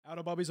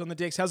Aldo Bobby's on the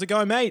decks. How's it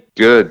going, mate?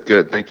 Good.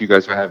 Thank you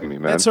guys for having me,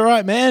 man. That's all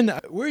right, man.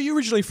 Where are you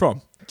originally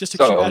from?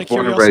 Just I was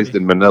born and raised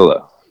in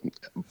Manila.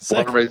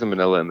 Born and raised in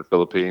Manila in the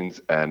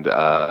Philippines, and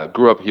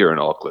grew up here in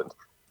Auckland,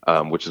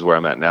 which is where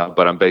I'm at now,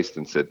 but I'm based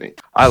in Sydney.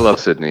 I love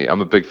Sydney.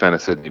 I'm a big fan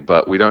of Sydney,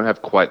 but we don't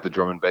have quite the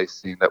drum and bass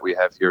scene that we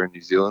have here in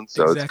New Zealand,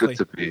 so Exactly. It's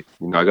good to be,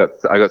 I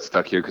got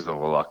stuck here because of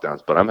the lockdowns,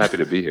 but I'm happy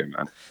to be here,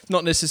 man.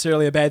 Not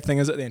necessarily a bad thing,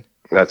 is it then?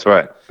 That's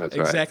right.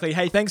 Exactly.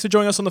 Hey, thanks for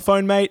joining us on the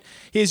phone, mate.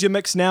 Here's your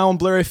mix now on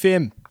Blur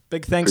FM.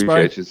 Big thanks,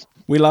 Appreciate bro. yous.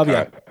 We love you.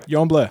 Right. You're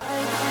on Blur.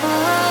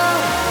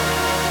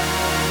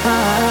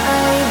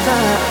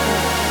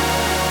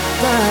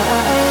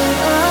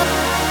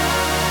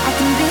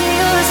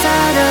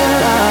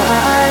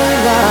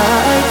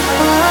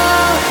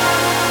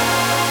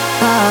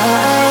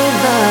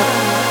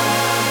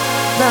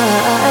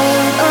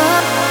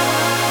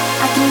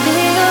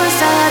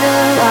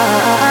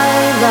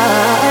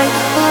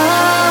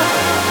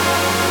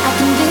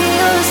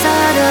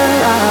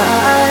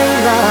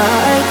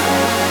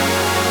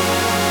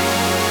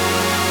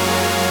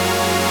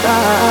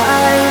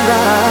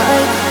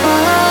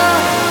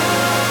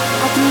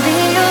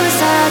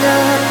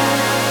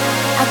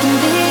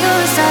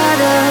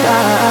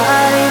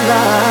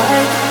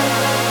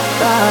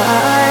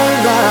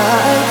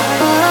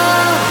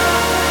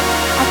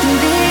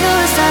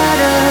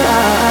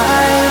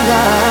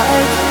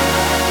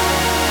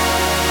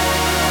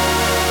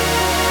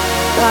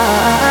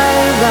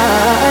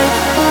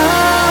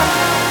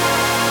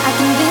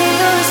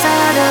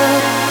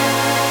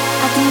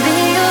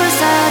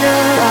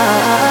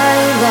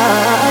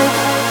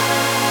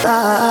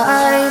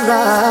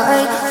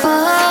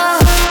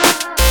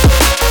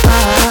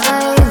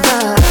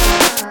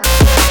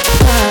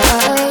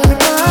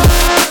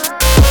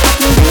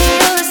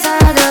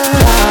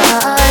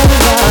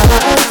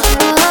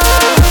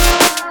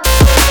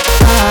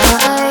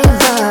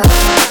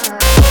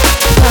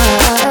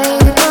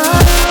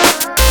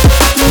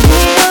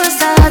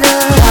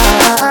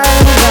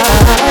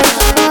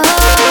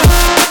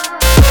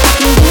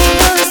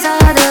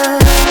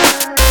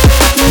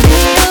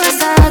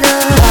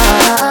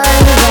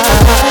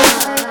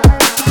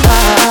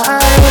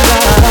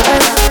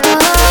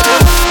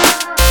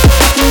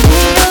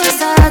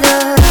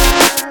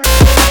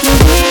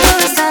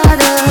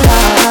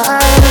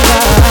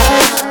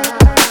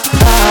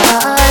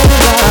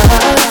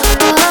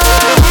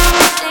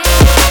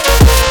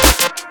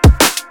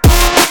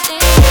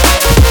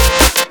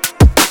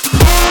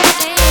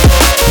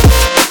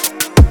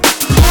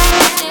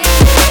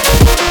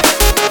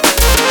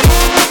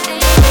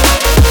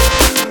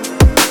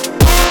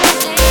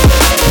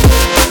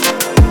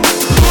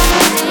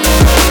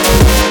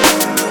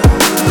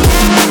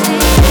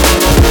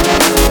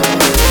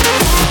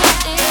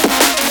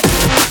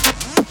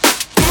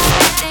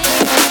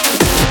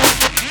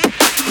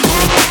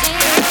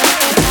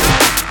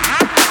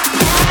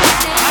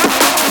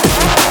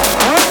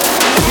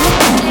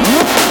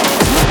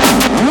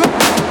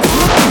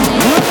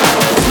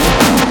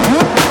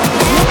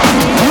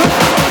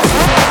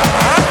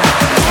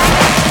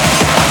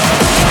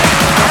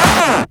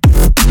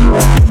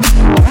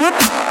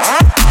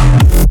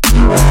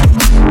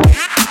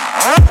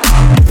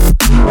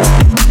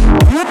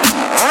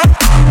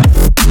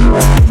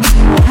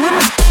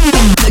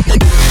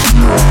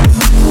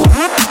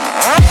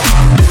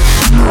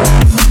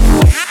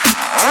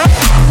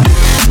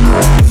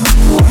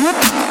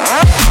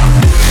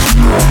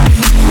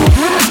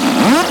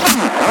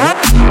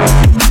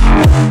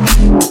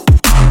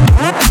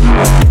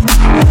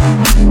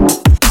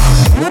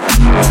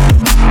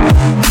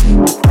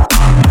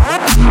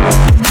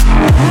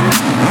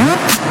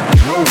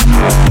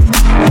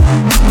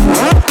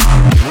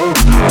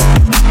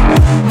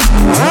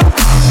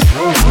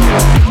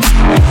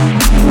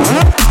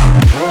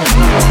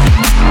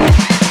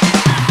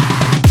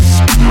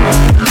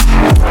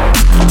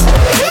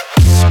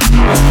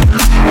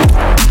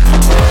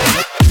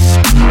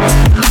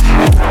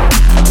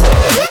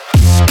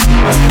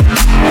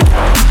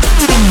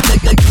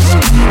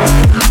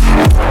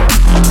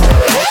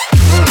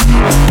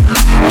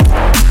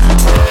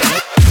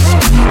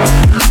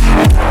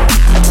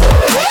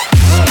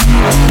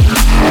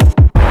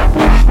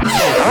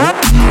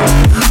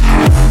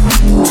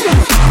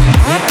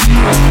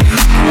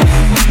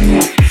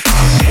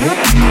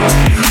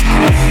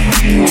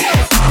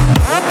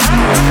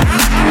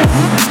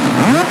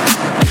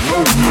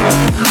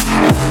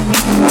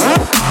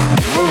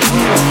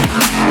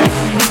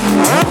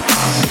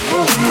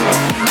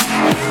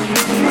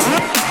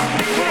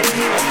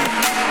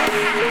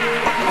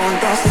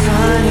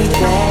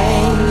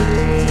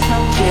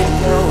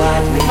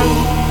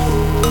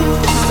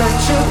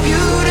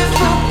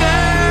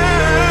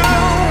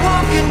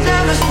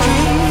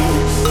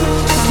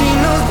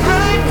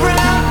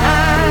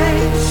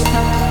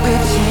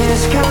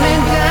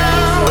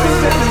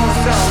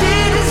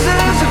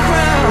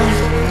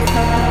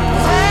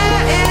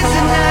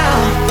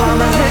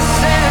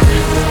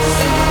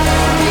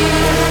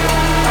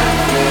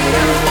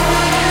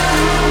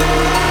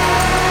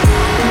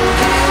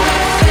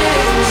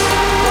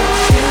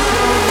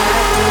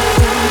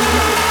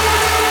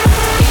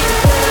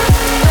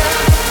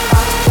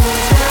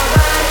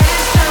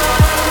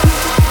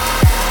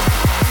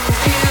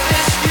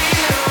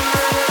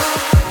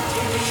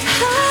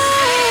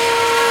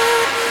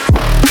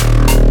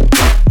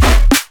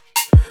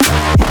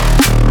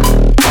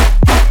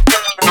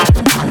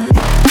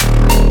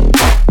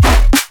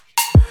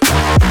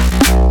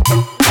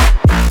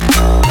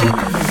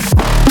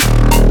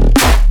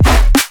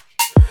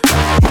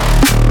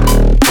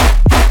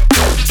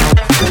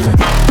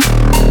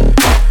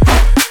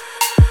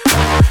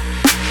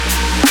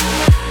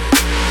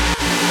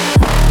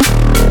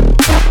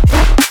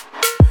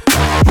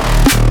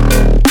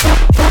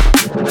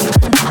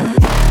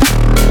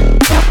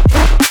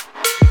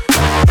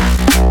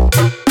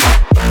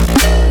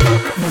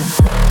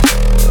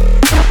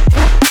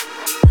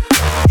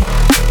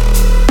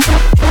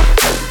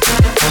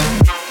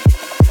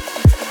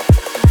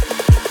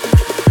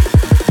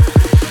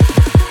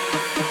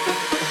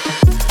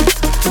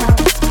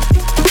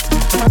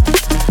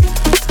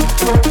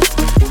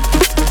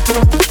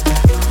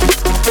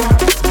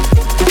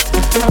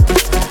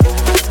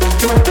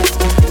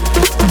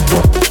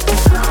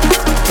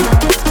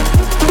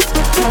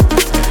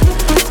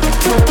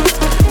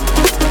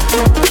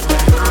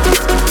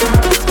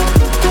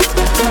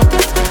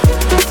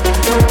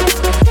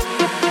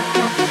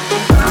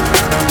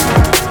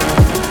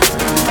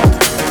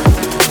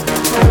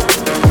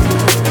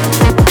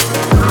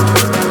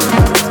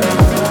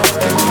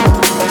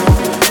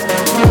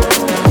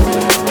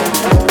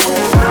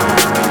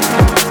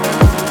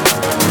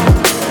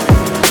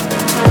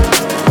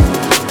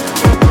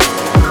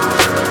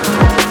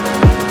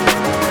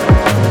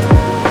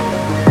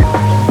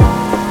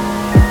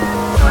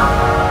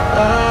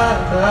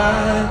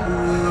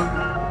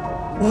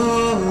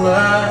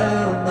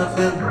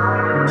 feel.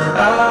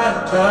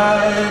 I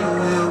try to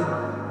will.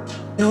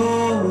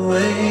 New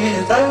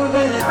ways I've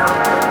been.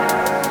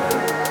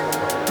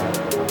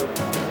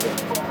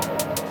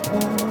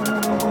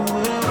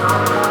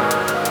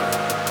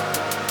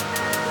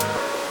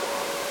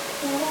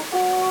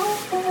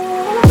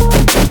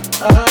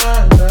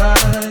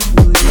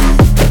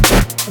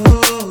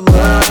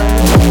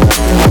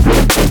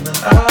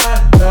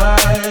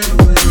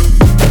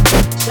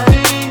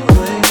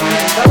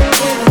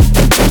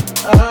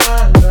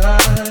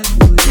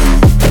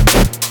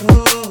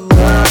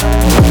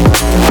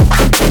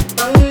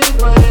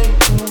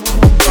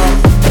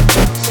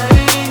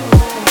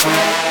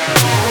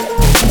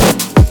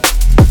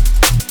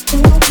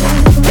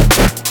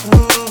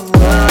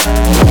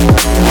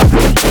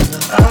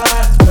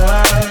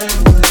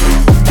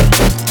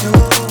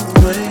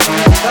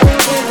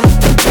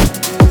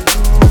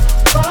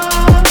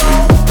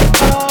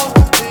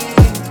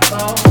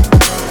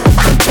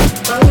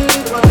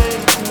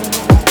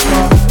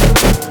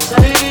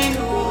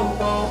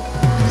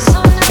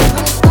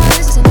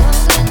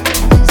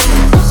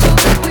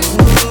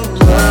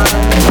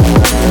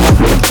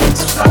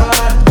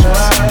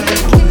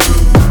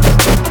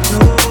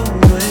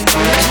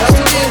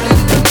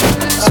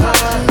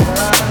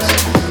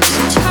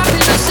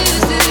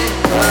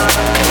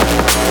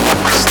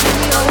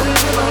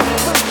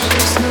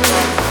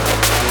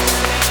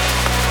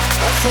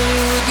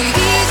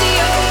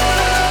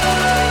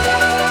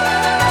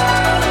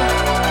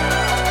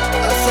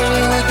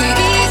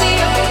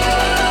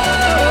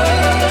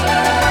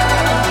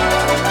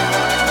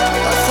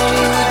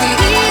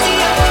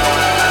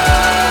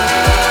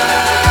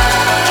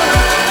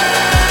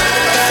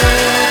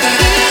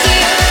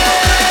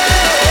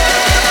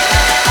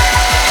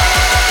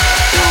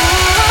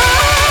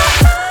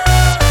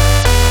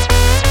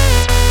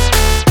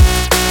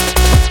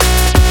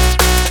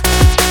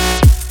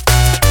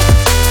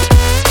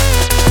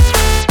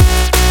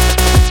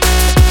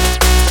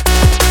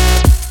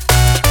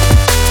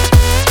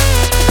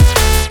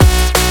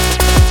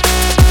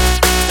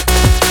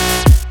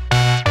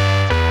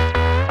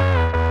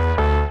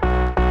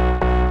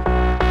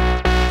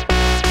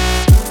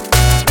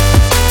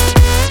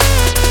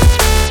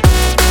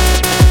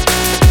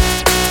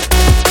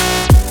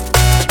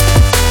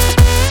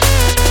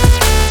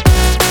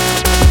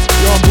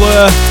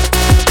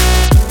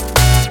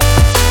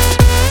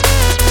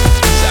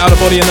 Out of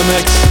Body in the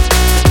mix.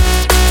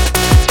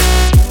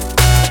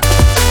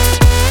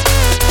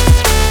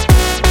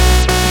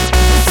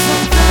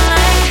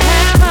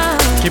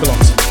 Keep it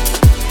locked.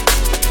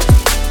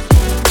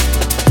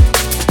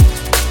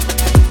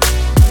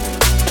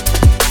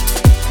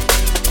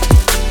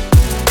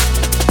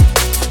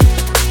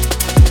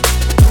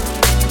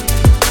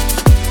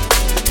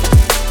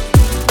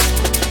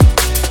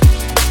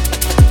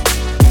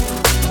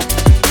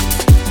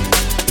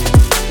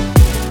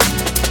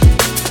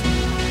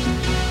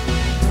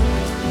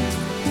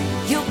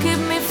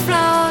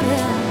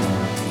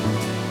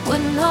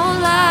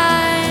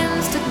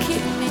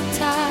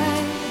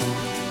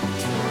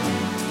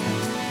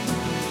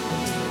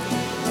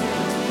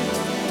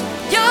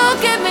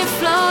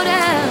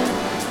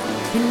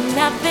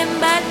 Nothing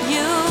but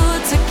you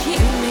to keep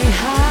me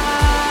high.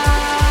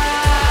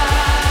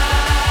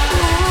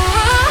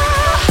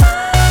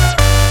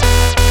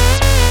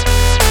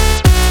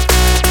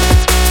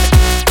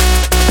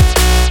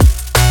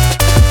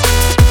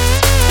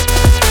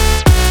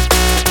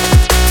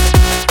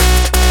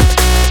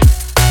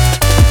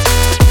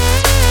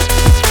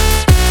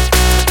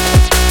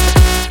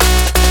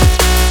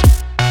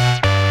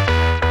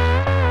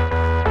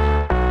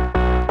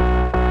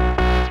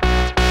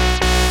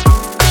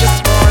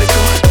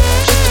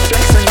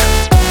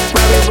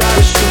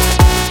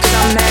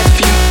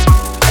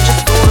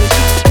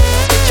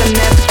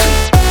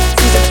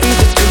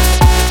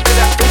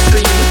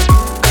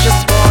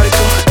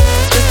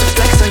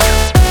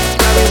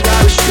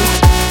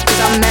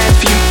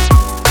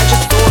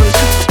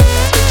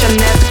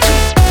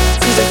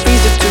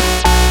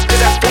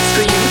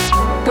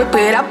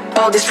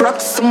 This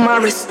rocks on my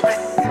wrist.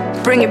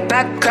 Bring it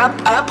back up,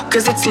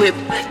 cause it's lit.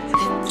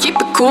 Keep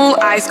it cool,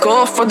 eyes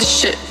go for the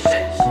shit.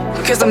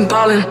 Cause I'm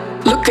ballin',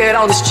 look at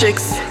all these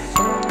chicks.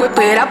 Whip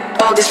it up,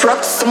 all these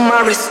rocks on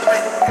my wrist.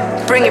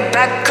 Bring it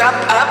back up,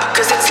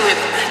 cause it's lit.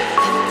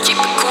 Keep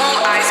it cool,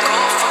 eyes go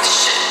for the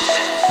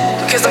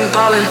shit. Cause I'm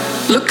ballin',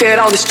 look at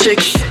all these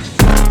chicks.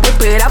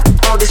 Whip it up,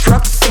 all these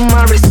rocks on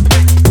my wrist.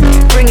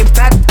 Bring it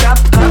back up,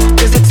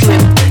 cause it's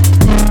lit.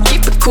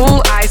 Keep it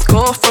cool, eyes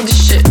go for the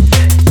shit.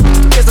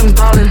 Cause I'm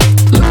ballin',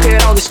 look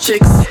at all these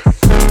chicks.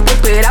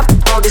 Whip it up,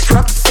 all these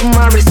rocks on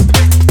my wrist.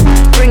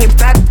 Bring it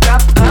back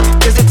up,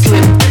 cause it's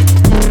lit.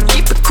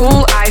 Keep it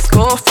cool, eyes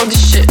go for the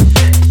shit.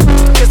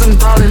 Cause I'm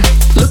ballin',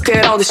 look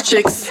at all these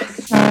chicks.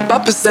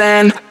 Papa's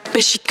and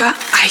bitch, she got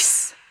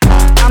ice.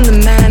 I'm the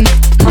man,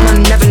 mama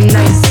never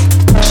nice.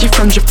 She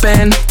from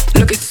Japan,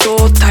 looking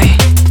so tight.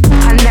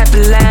 I never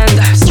land,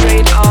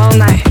 straight all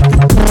night.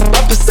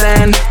 Papa's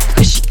and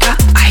bitch, she got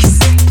ice.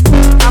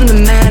 I'm the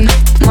man,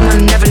 mama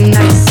never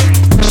nice.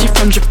 She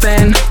from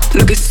Japan,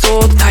 looking so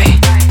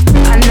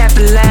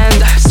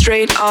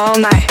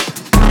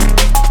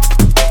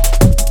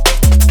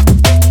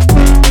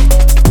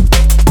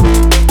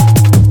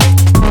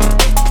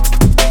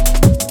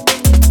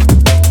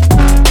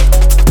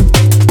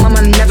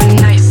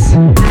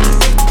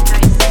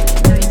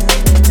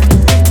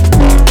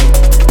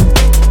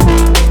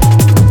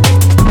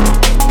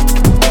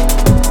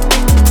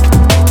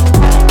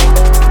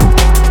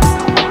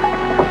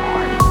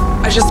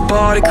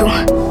particle,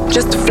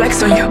 just to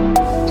flex on you.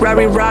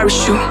 Rari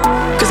shoe,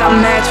 cause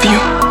I'm mad for you.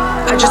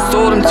 I just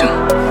told him to,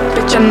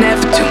 bitch I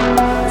never do.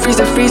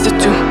 Freeze it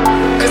too,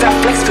 cause I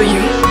flex for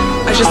you.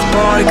 I just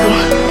particle,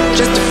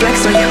 just to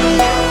flex on you.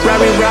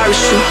 Rari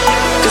shoe,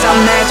 cause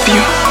I'm mad for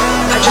you.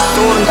 I just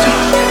told him to,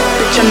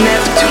 bitch I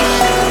never do.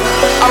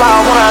 All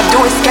I wanna do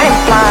is game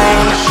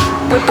blind.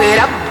 Whip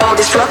it up, all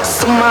these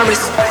rocks on my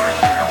wrist.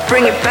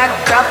 Bring it back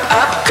up,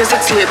 cause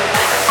it's lit.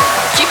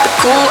 Keep the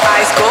cool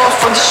eyes, go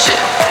for the shit.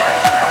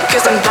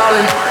 Cause I'm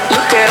ballin',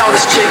 look at all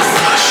these chicks.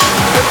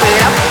 Whip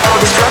it up, all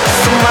these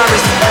rocks on my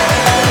wrist.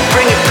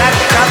 Bring it back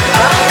up,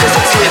 cause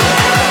it's lit.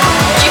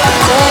 Keep the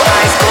cool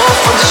eyes, go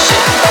for the shit.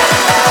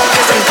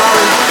 Cause I'm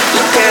ballin',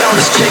 look at all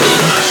these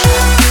chicks.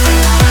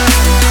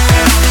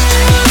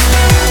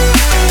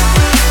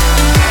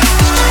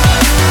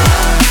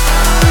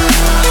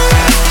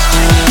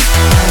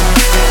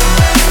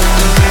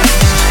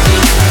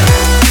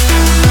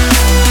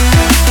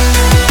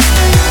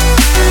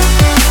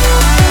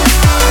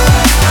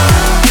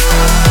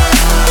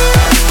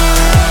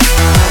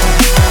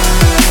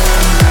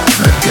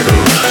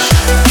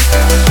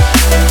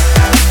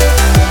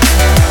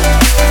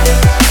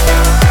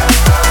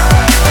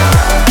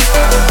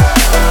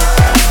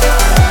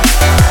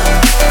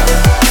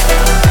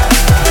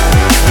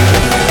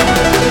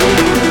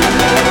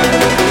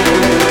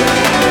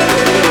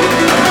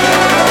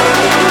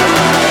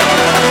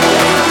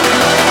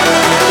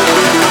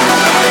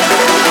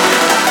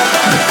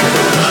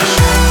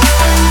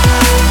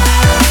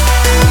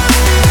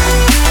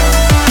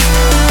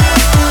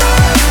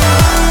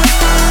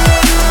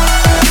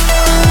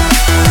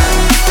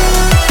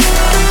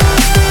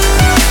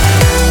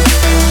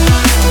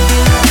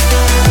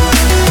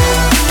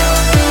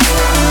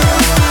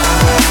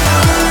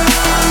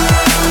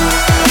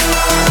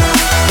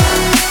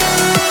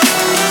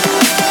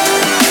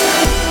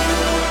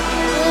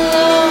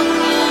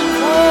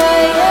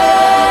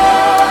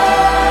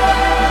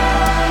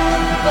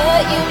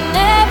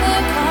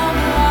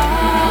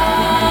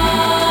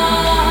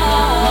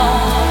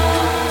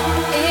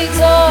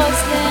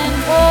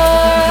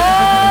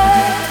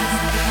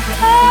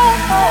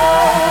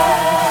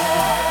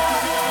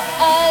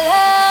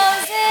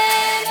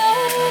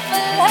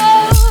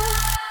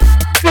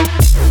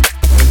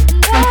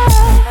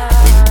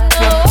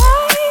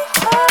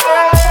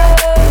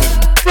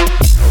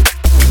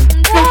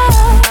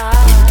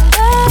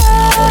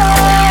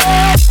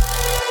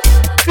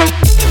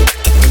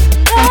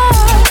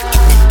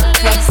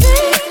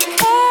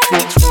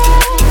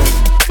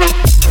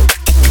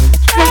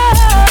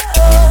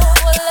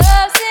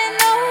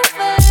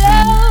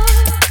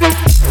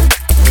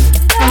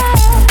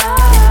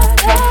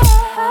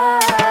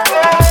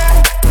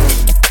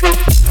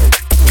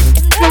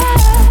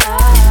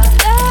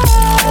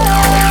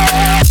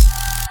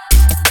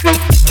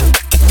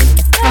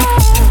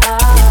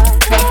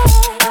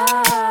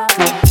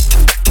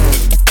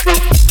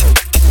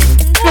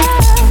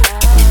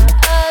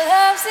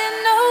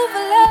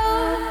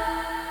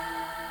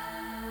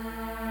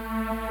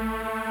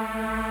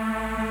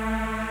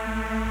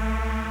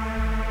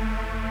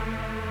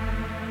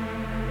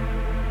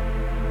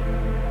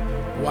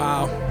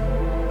 Wow.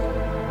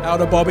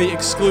 Elder Bobby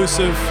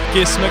exclusive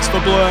guest mix for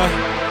Blur.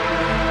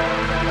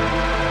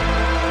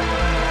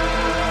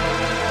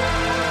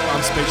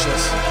 I'm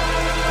speechless.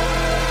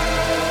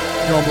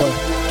 You're on Blur.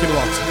 Keep it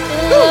locked.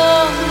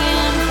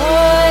 Longing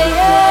for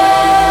you,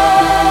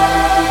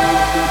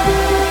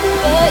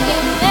 but you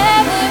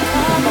never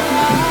come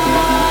around.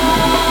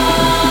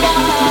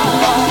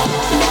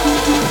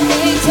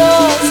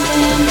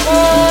 Exhausting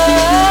for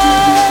us.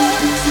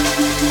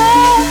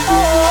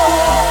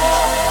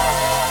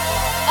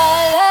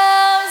 Our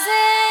love's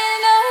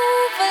in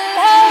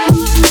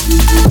overload.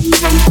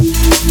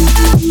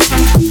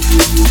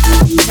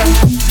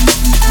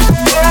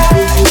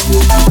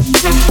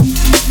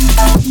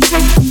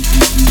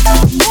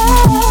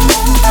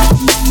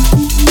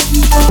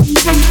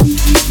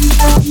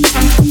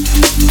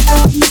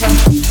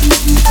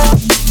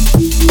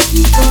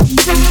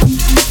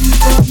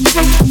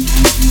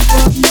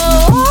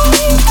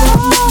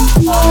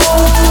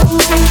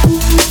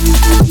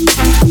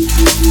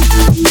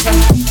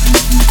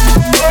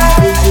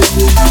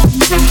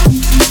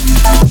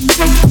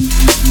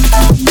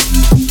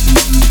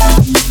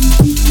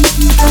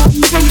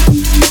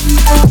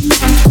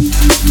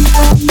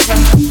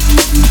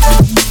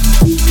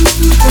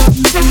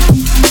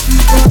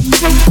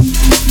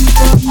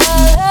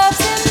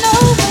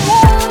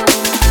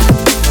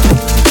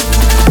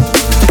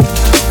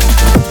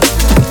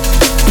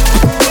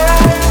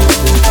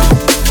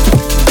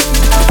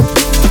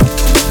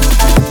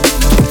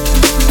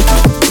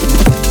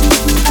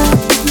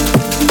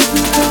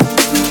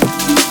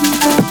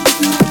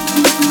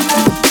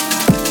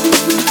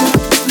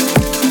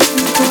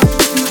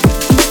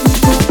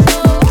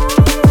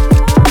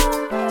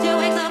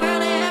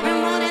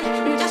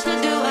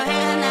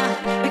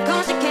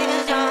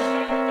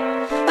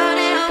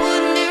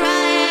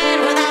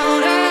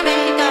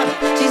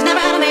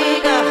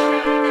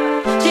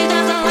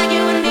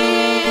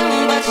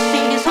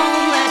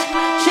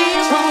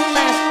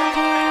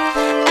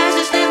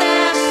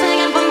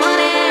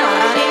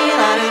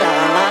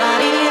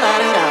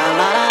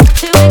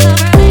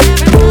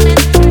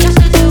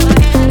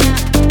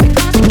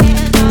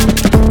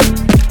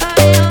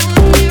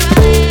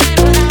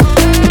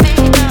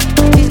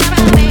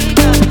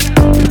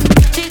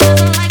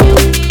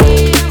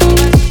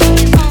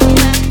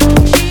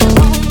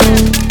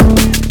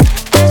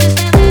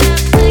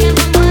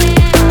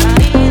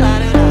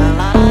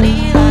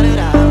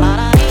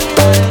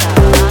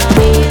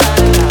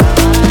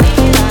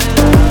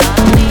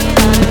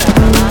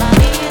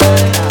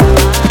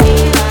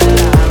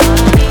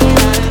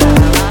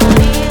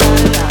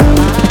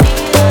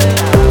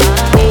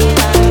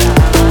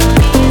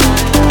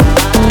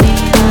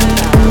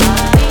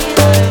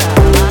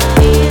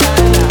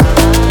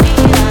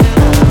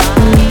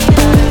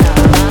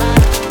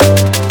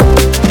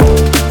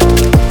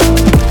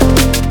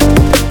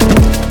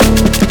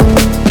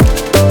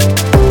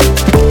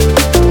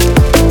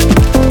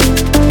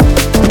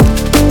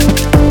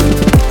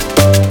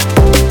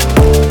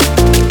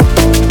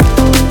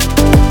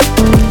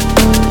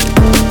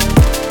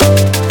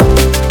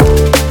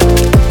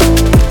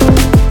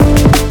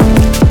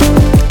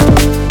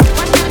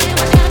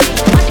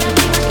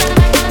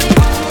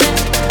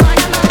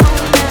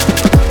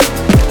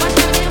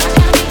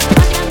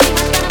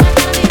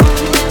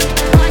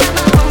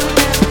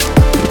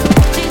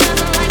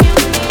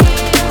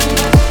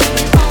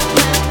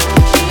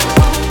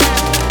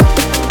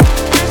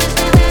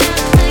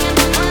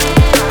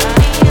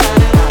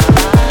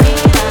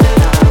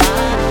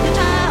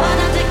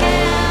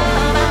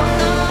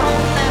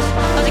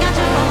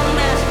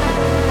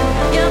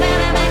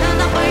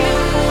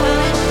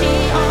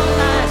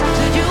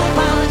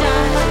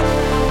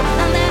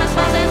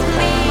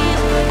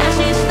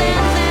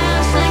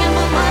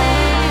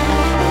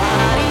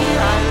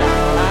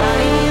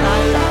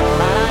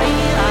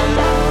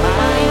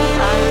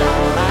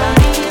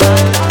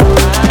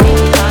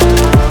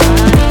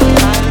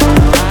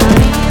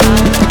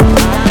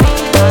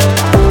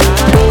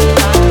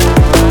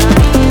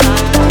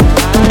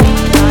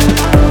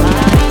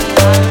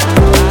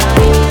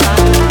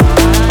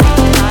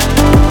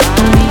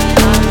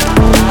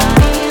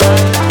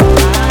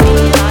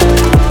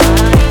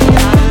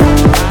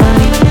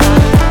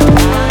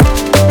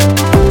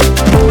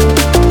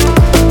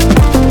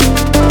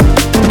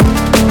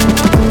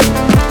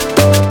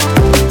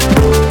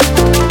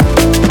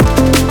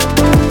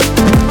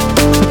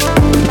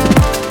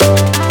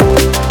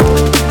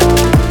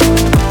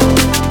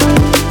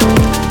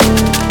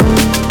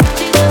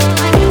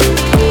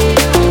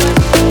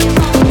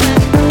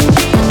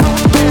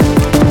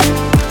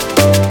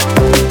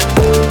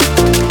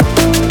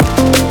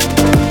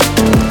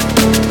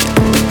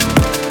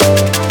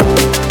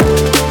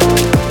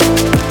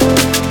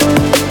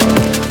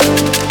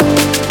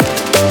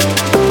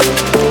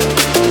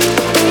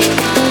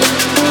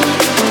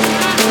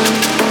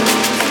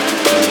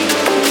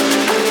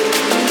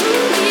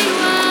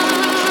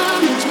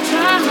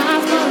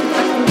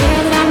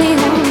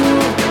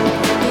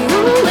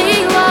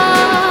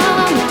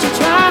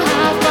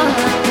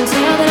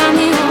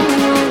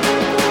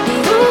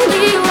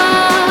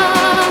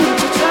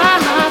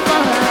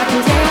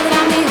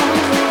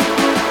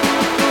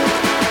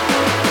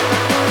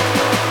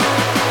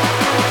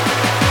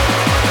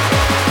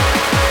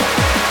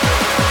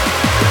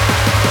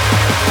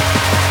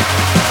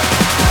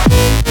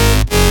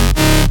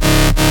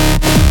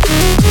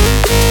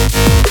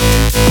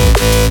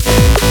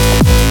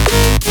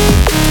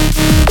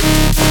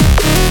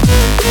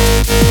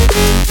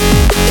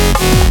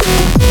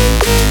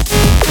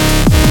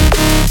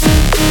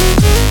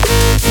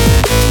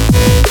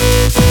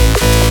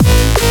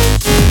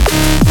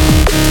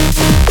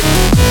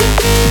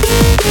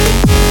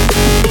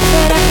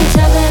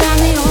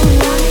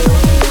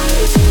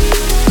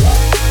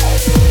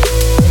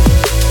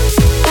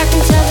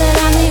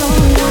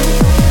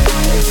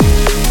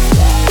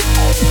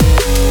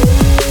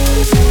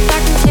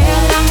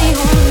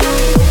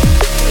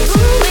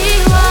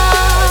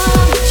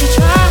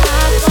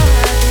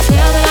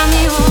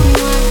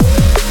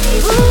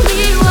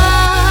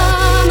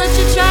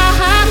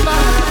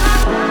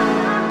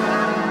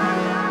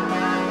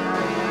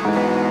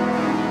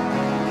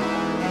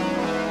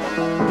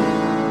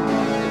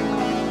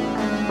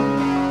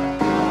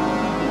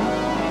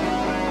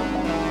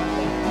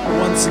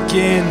 once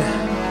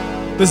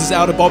again. This is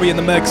Outer Bobby in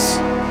the mix.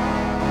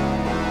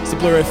 It's the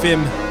Blur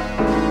FM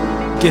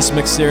guest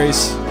mix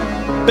series.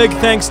 Big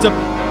thanks to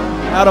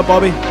Outer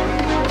Bobby.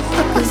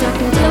 'Cause I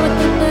can deal with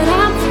it, but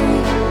I'm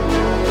free.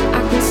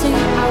 I can see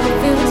how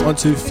it feels. One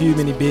too few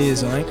many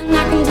beers, I think. And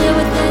I can deal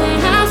with it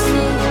and I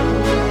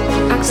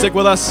see. I can Stick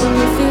with us. when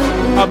you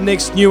feel Up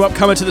next, new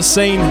upcomer to the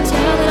scene. tell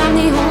that I'm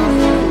the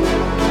only one.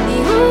 The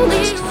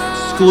only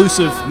one.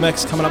 Exclusive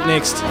mix coming up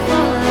next.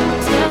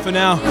 Tell For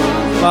now,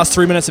 last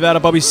 3 minutes of Outer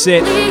Bobby's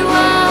set. me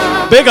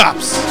why. Big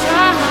ups.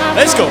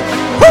 Let's go.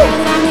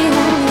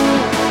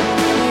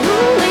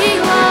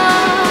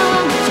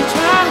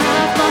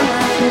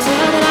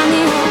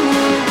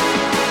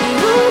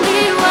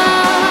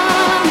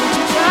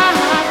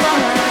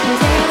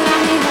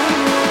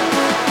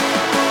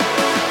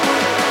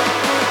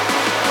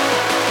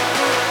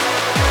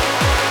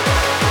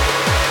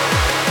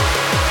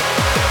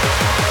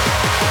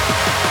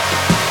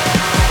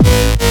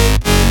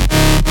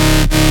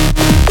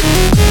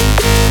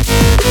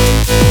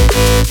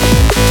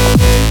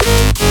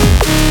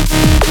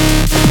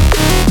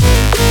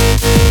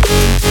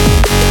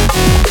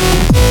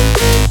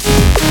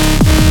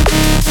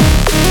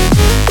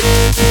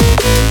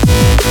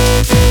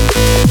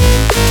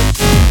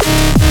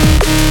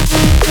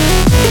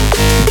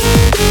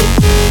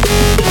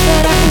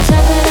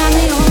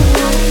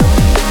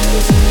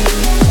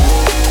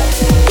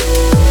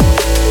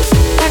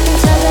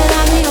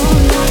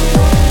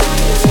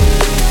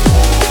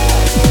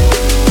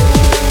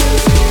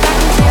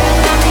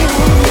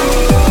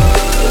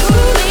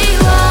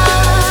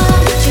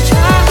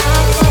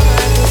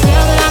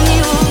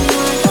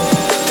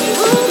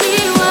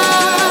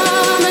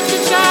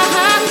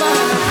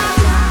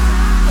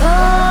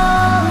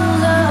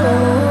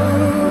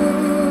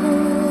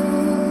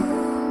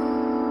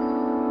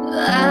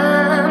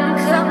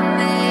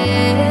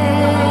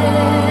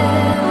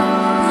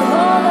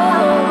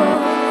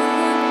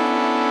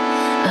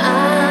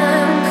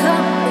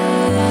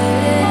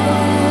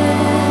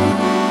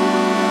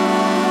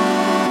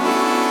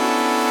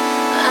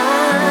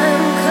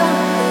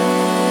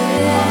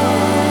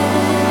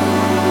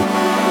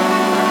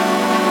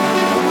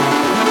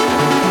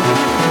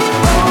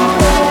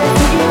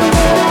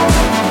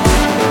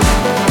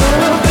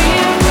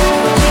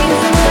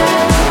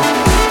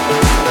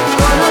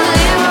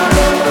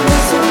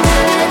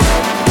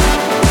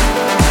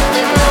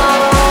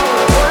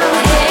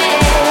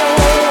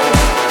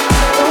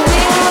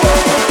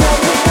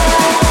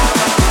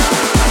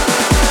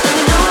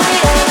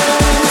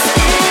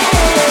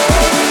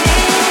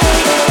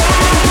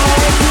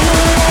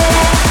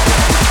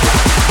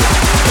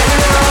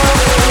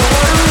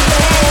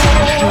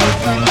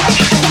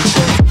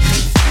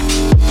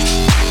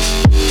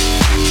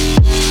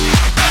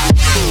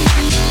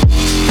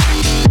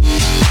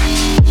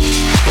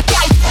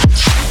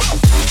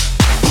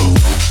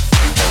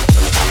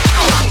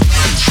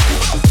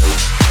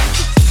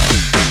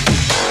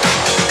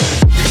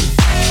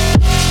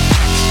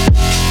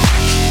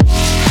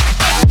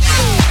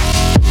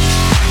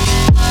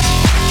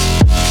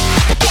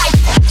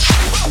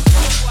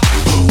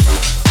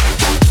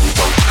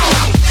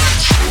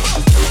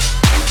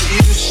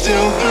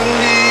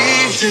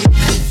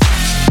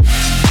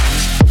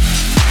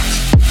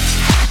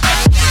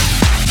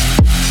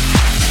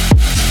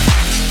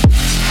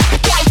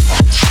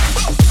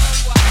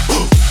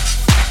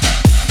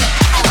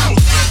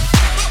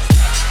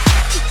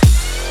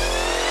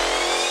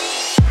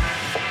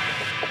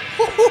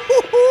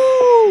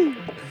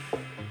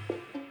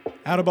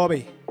 Outer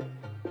Bobby.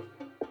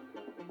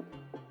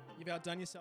 You've outdone yourself.